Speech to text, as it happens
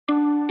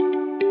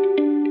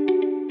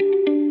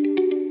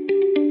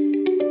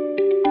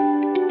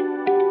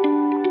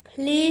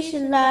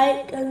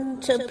like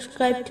and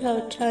subscribe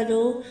to our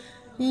channel.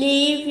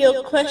 Leave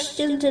your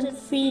questions and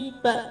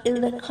feedback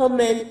in the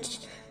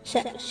comments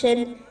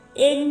section.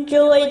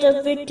 Enjoy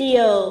the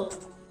video.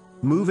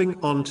 Moving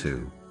on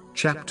to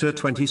chapter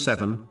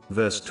 27,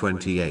 verse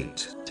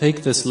 28.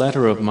 Take this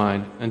letter of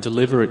mine and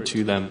deliver it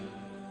to them.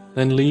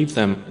 Then leave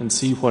them and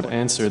see what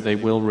answer they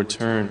will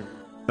return.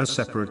 A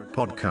separate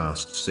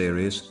podcast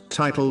series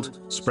titled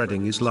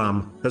Spreading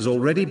Islam has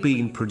already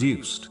been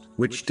produced,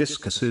 which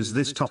discusses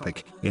this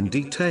topic in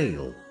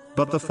detail.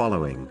 But the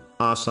following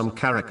are some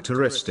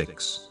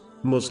characteristics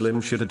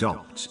Muslims should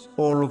adopt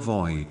or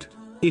avoid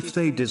if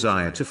they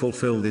desire to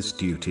fulfill this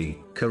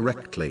duty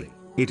correctly.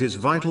 It is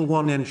vital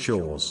one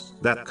ensures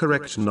that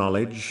correct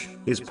knowledge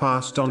is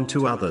passed on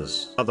to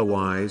others.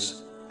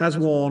 Otherwise, as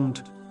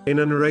warned in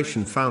a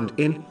narration found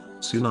in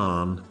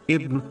Sunan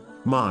Ibn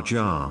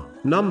Majah,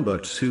 number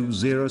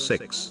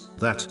 206,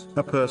 that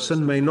a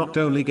person may not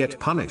only get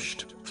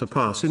punished for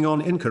passing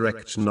on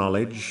incorrect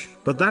knowledge,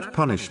 but that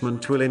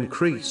punishment will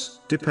increase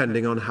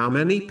depending on how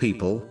many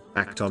people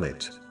act on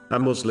it. A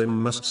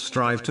Muslim must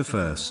strive to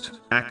first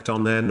act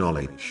on their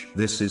knowledge.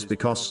 This is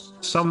because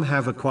some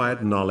have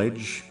acquired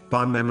knowledge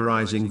by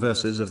memorizing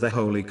verses of the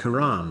Holy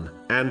Quran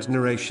and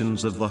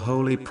narrations of the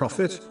Holy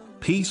Prophet,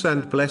 peace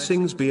and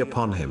blessings be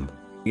upon him,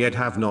 yet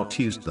have not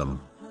used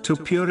them to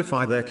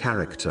purify their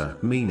character,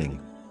 meaning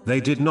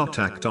they did not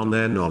act on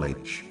their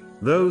knowledge.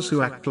 Those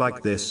who act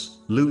like this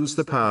lose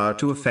the power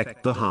to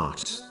affect the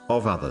hearts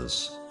of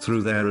others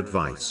through their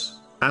advice.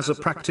 As a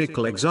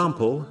practical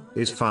example,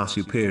 is far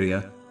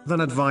superior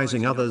than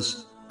advising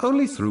others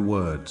only through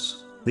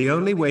words. The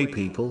only way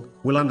people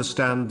will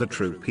understand the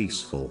true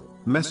peaceful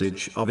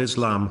message of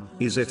Islam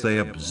is if they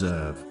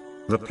observe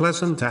the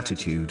pleasant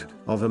attitude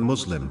of a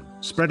Muslim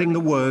spreading the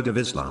word of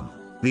Islam.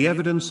 The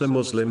evidence a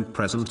Muslim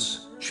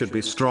presents should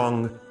be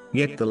strong,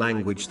 yet the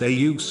language they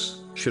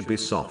use should be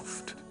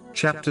soft.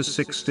 Chapter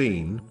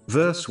 16,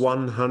 verse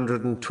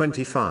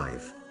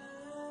 125.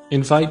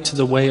 Invite to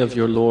the way of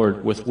your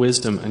Lord with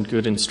wisdom and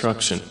good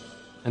instruction,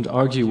 and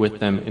argue with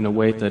them in a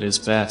way that is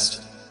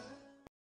best.